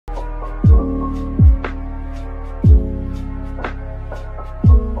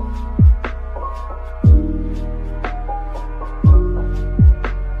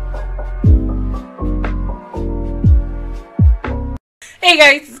Hey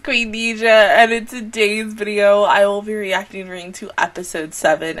guys, it's Queendija, and in today's video, I will be reacting to episode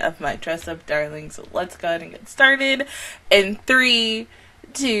 7 of my Dress Up Darling. So let's go ahead and get started. In 3,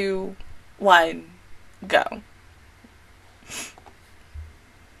 2, 1, go.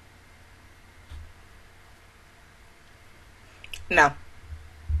 No.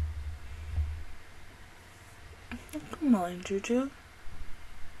 Come on, Juju.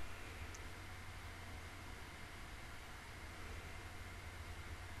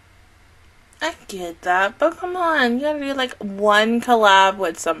 I get that, but come on, you gotta do like one collab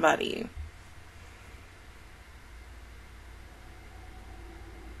with somebody.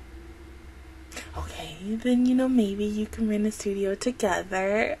 Okay, then maybe you can rent a studio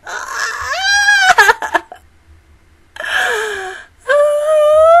together.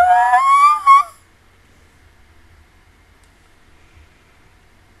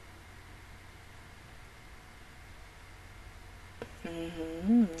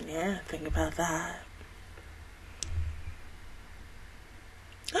 Yeah, think about that.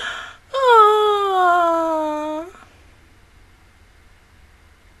 Aww.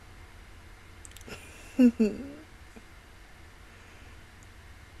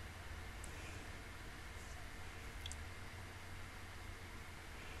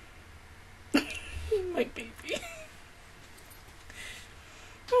 My baby.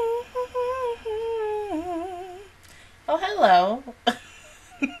 Oh, hello.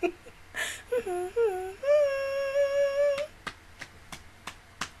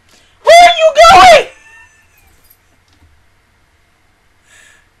 Where are you going?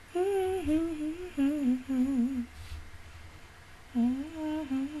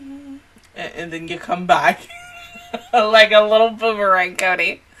 And then you come back like a little boomerang,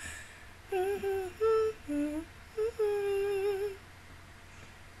 Cody.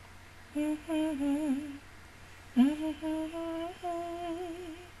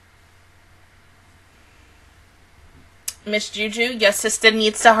 Miss Juju, your sister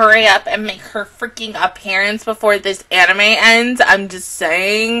needs to hurry up and make her freaking appearance before this anime ends. I'm just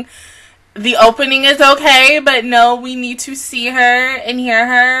saying. The opening is okay, but no, we need to see her and hear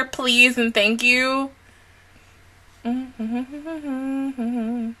her, please and thank you.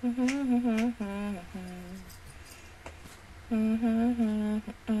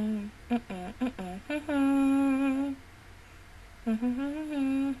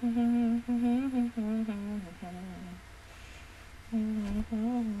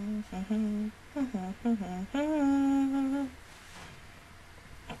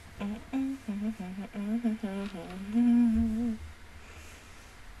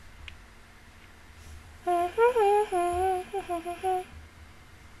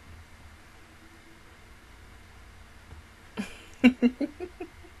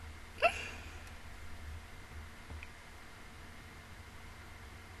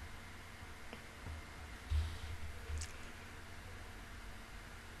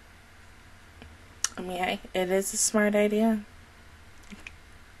 I mean, it is a smart idea.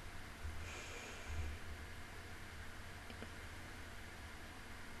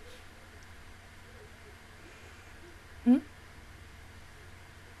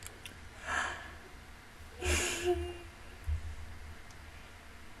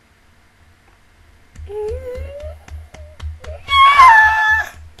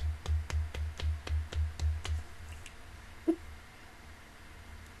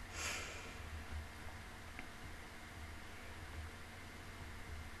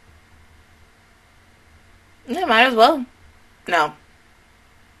 Yeah, might as well. No.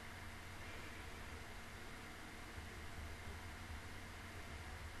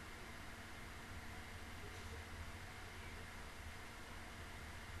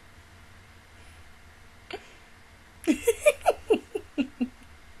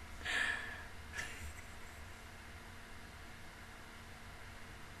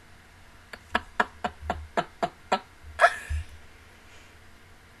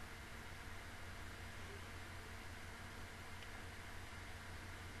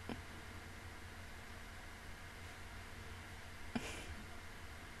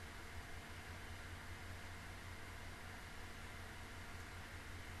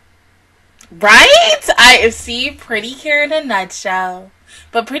 Right? I see Pretty Cure in a nutshell.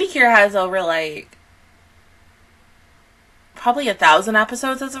 But Pretty Cure has over like probably 1,000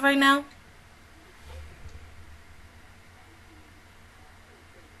 episodes as of right now.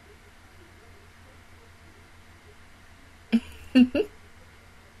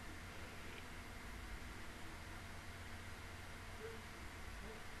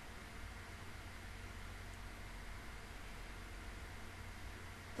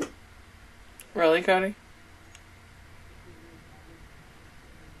 Really, Cody?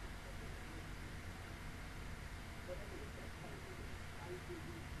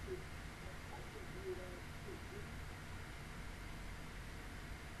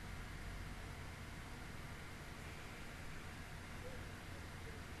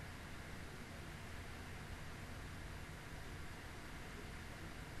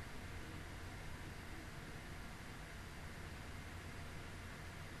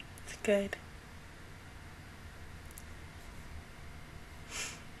 Good.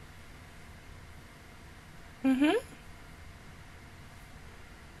 Mm-hmm.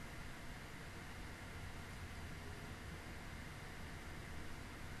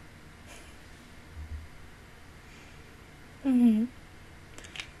 Mm-hmm.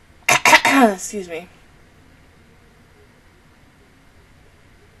 Excuse me.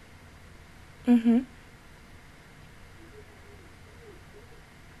 Mm-hmm.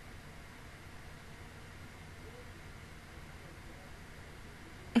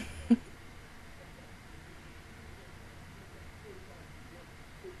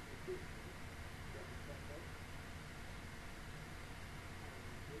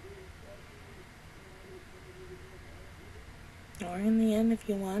 Or in the end, if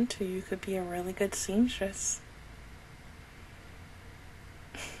you want to, you could be a really good seamstress.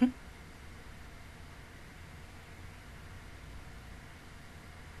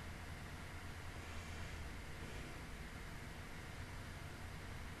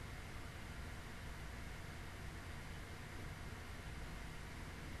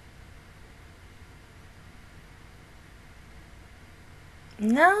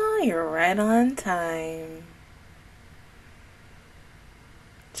 No, you're right on time.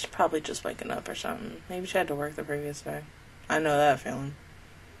 She's probably just waking up or something. Maybe she had to work the previous day. I know that feeling.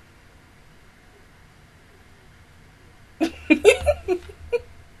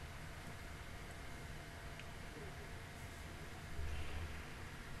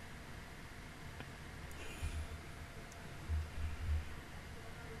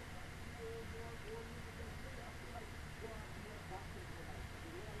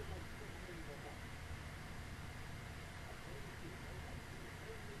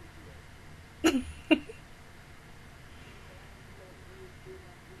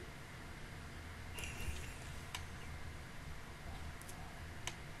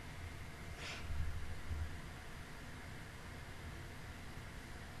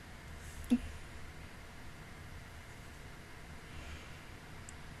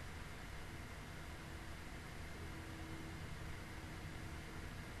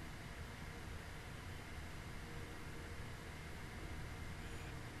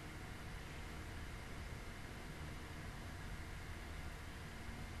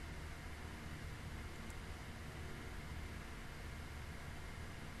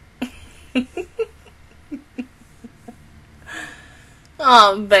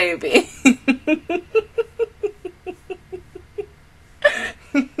 Oh, baby.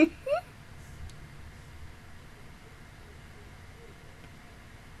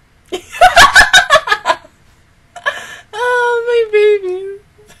 Oh, my baby.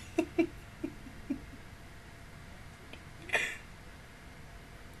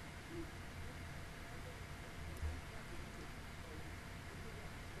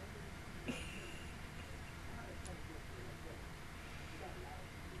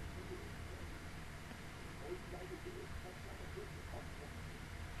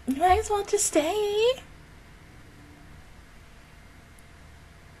 You might as well just stay.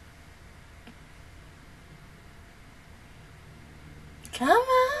 Come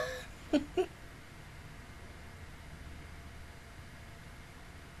on.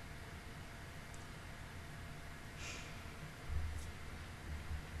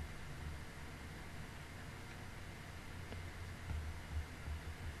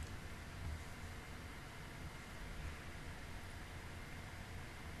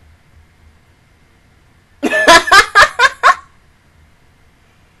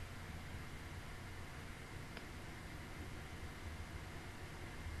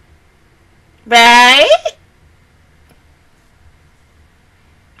 Right?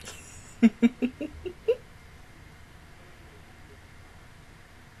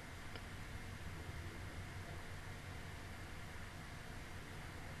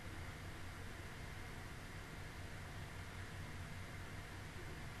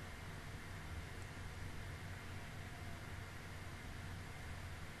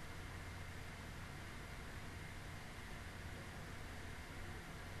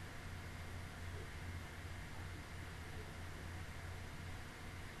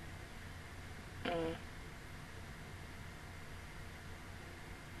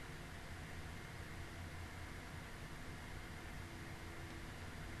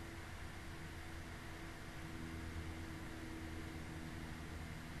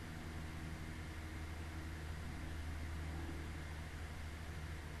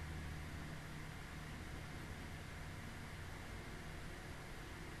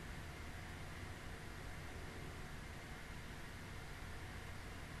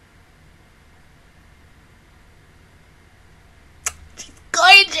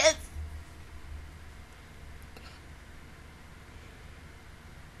 Gorgeous.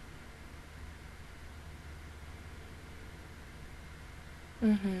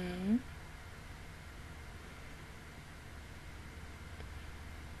 Mm-hmm.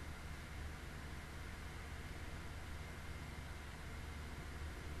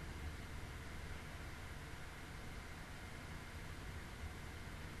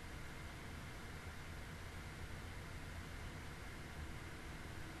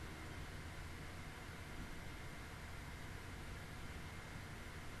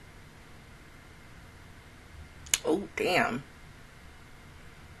 Oh, damn.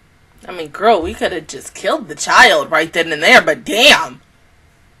 I mean, girl, we could have just killed the child right then and there, but damn.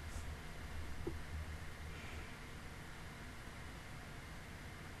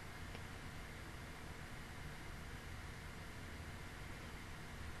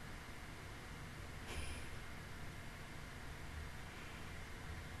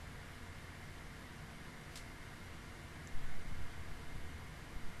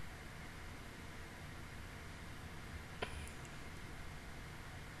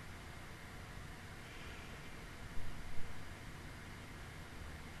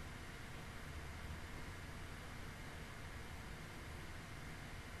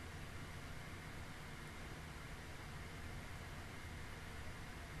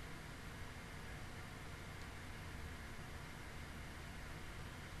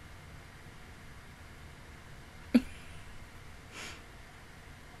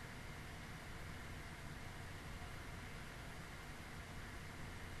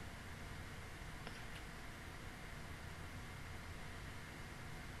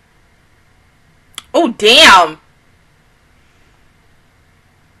 Oh, damn.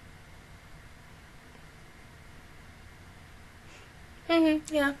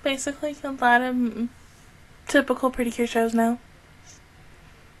 Yeah, basically a lot of typical Pretty Cure shows now.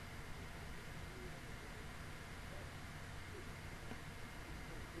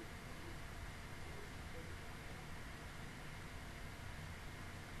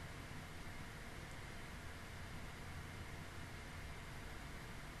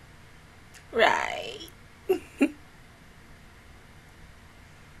 Right.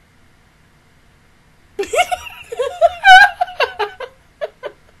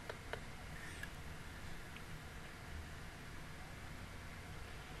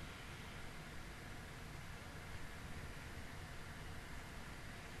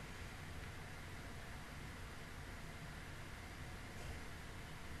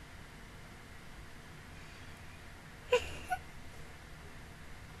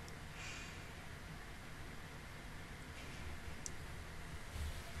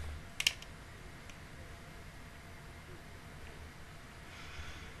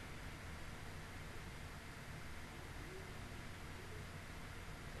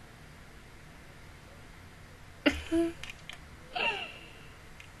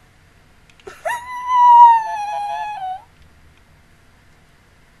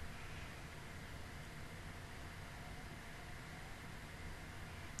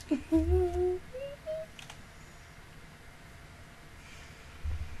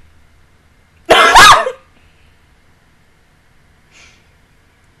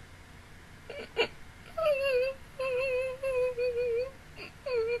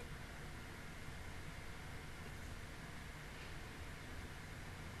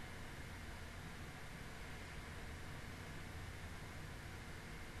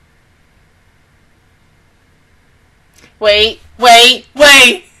 Wait.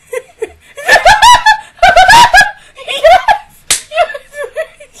 Yes!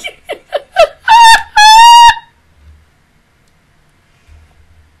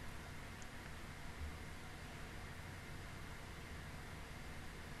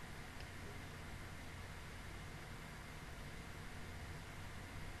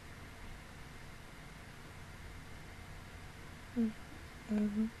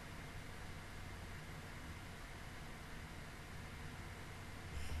 Mm-hmm.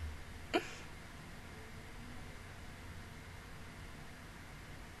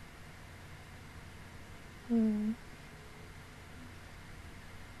 Mm.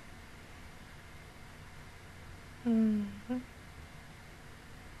 Mm-hmm.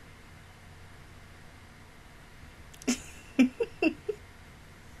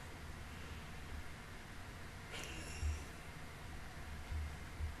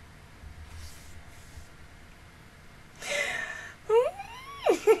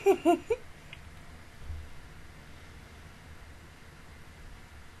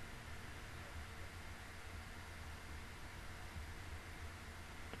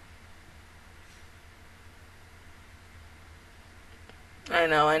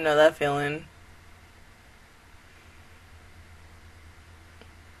 I know that feeling.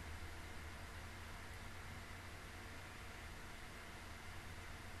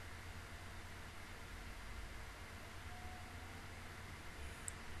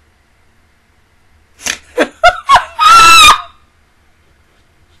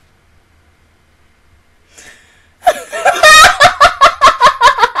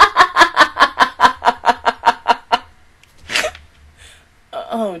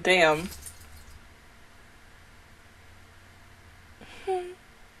 Damn.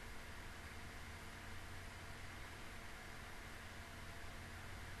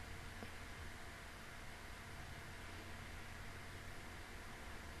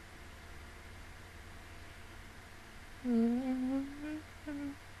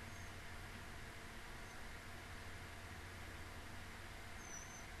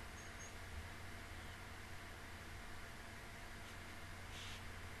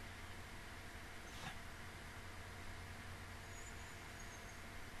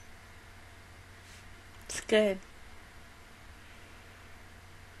 It's good.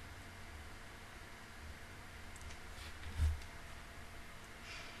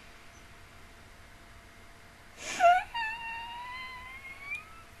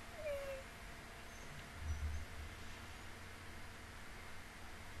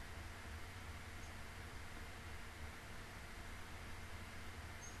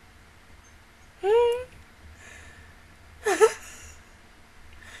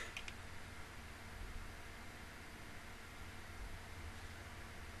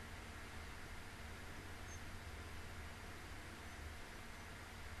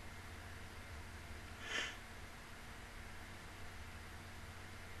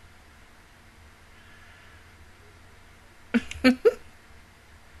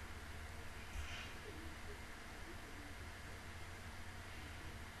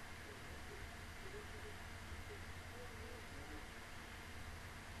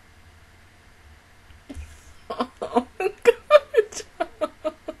 Oh my god.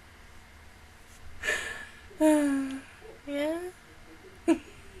 Yeah.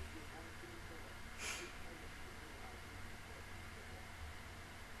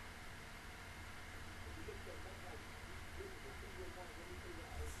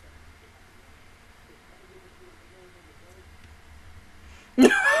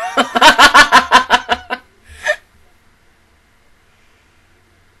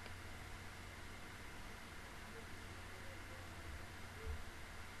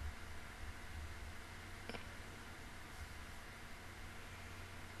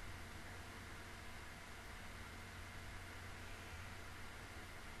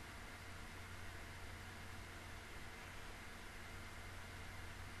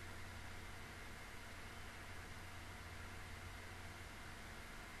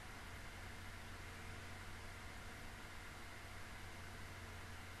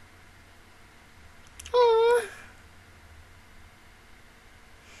 Aw.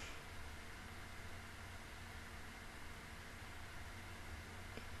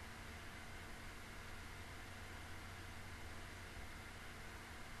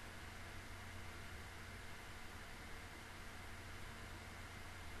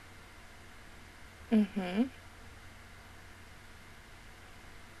 Mm-hmm.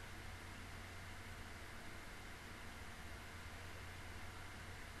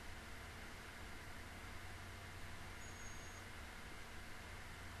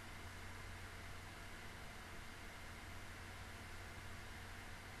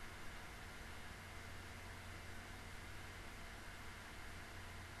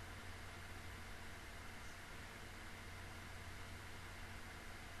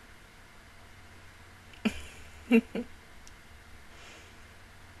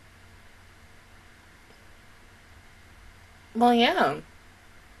 Well, yeah.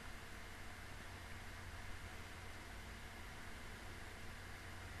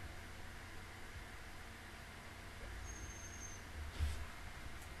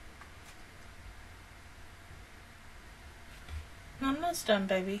 I'm almost done,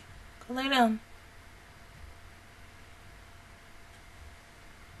 baby. Go lay down.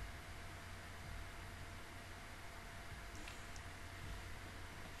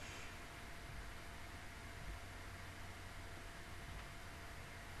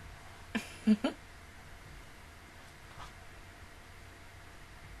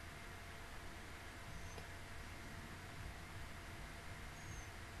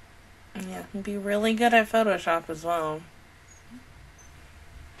 Yeah, be really good at Photoshop as well.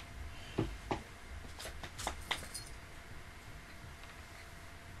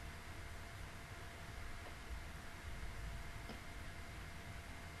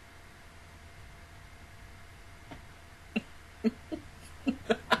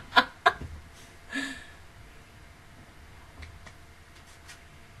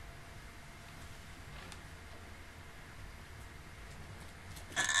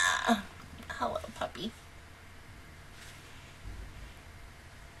 Hello, puppy.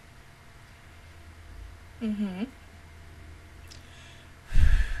 Mm-hmm.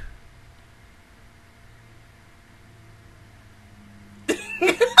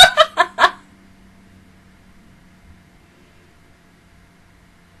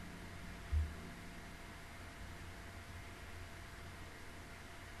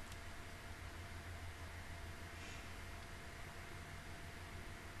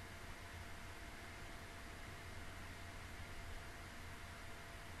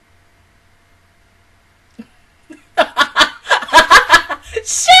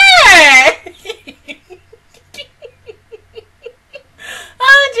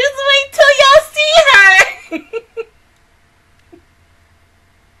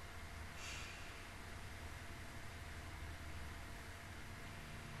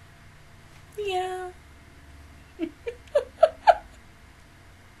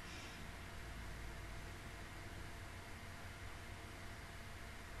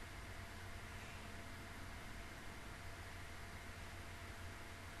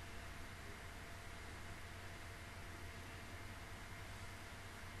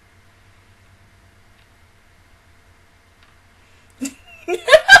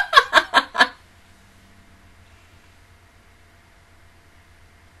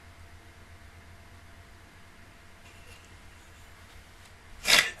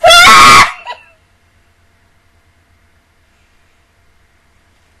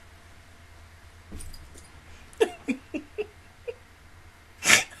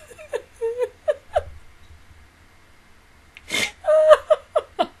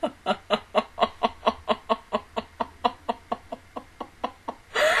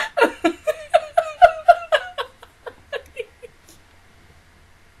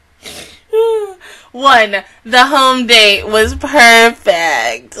 one, the home date was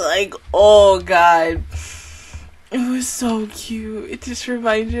perfect. Like, oh god. It was so cute. It just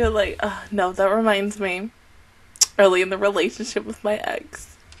reminds you, like, no, that reminds me early in the relationship with my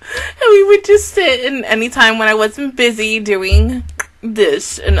ex. And we would just sit, and anytime when I wasn't busy doing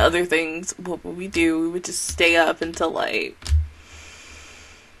this and other things, what would we do? We would just stay up until, like,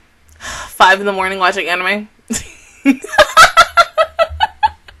 5 in the morning watching anime. And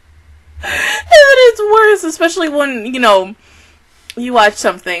it's worse, especially when, you know, you watch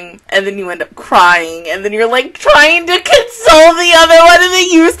something and then you end up crying and then you're like trying to console the other one and then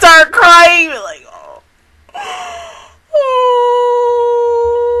you start crying. You're like,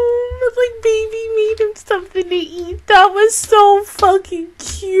 but like baby made him something to eat. That was so fucking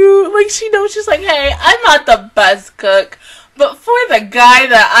cute. Like she knows, she's like, hey, I'm not the best cook, but for the guy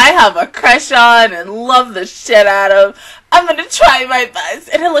that I have a crush on and love the shit out of, I'm gonna try my best.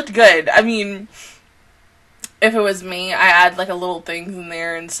 And it looked good. I mean, if it was me, I add like a little things in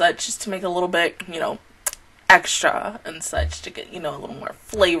there and such just to make a little bit, you know, extra and such to get, you know, a little more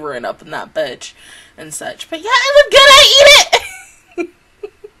flavoring up in that bitch and such. But yeah, it looked good. I eat it.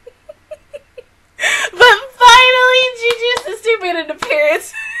 But finally, Gigi's sister made an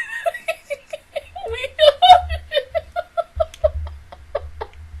appearance.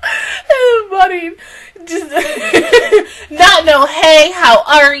 And Buddy just not know, hey, how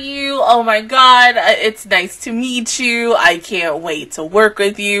are you? Oh my god, it's nice to meet you. I can't wait to work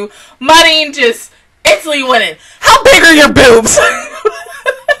with you. Money just instantly went in. How big are your boobs?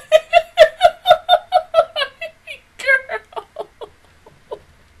 Girl.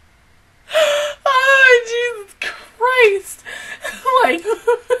 Oh, Jesus Christ. Like,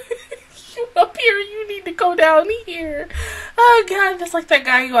 you up here, you need to go down here. Oh god, that's like that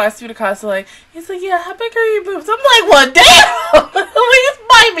guy who asked me to cosplay. He's like, yeah, how big are your boobs? I'm like, well, damn! At least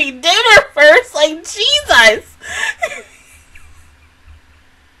buy me dinner first. Like, Jesus!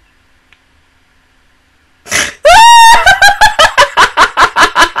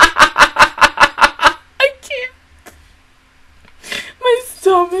 I can't. My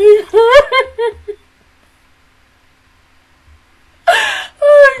stomach hurts. Oh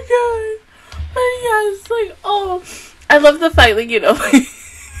my god. But yeah, it's like, oh, I love the fight, like, you know, with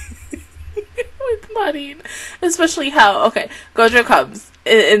Marine. Especially how, okay, Gojo comes,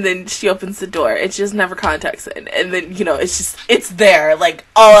 and then she opens the door, and she just never contacts it. And then, you know, it's just, it's there, like,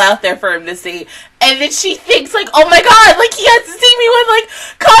 all out there for him to see. And then she thinks, like, oh my god, like, he has to see me with, like,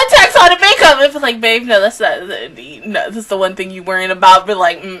 contacts on and makeup. And it's like, babe, no, that's not, no, that's the one thing you worrying about. But,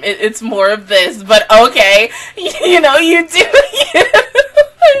 like, it's more of this. But, okay, you know, you do.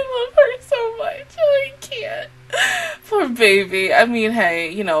 I love her so much. I can't. Poor baby. I mean, hey,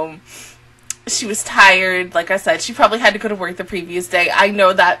 you know, she was tired. Like I said, she probably had to go to work the previous day. I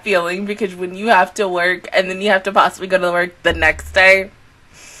know that feeling, because when you have to work and then you have to possibly go to work the next day,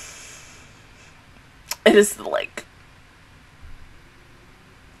 it is like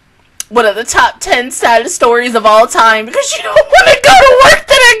one of the top 10 saddest stories of all time, because you don't want to go to work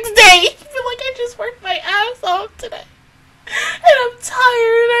the next day. You feel like I just worked my ass off today. And I'm tired,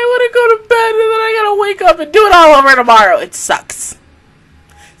 and I want to go to bed, and then I gotta wake up and do it all over tomorrow. It sucks.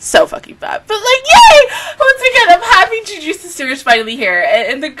 So fucking bad. But, like, yay! Once again, I'm happy Juju Sister is finally here.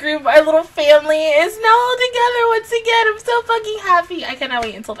 And the group, our little family, is now all together once again. I'm so fucking happy. I cannot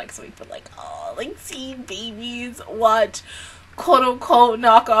wait until next week. But, like, oh, like, seeing babies watch, quote-unquote,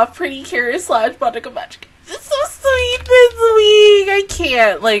 knockoff Pretty Cure / Monica Magic. It's so sweet this week. I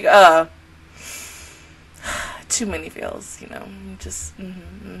can't. Like, too many feels, you know, just,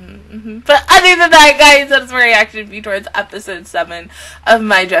 But other than that, guys, that's my reaction to towards episode 7 of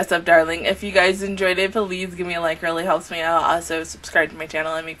My Dress Up Darling. If you guys enjoyed it, please give me a like, it really helps me out. Also, subscribe to my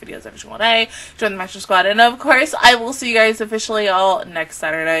channel. I make videos every single day. Join the Master Squad, and of course, I will see you guys officially all next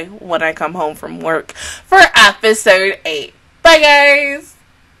Saturday when I come home from work for episode 8. Bye, guys!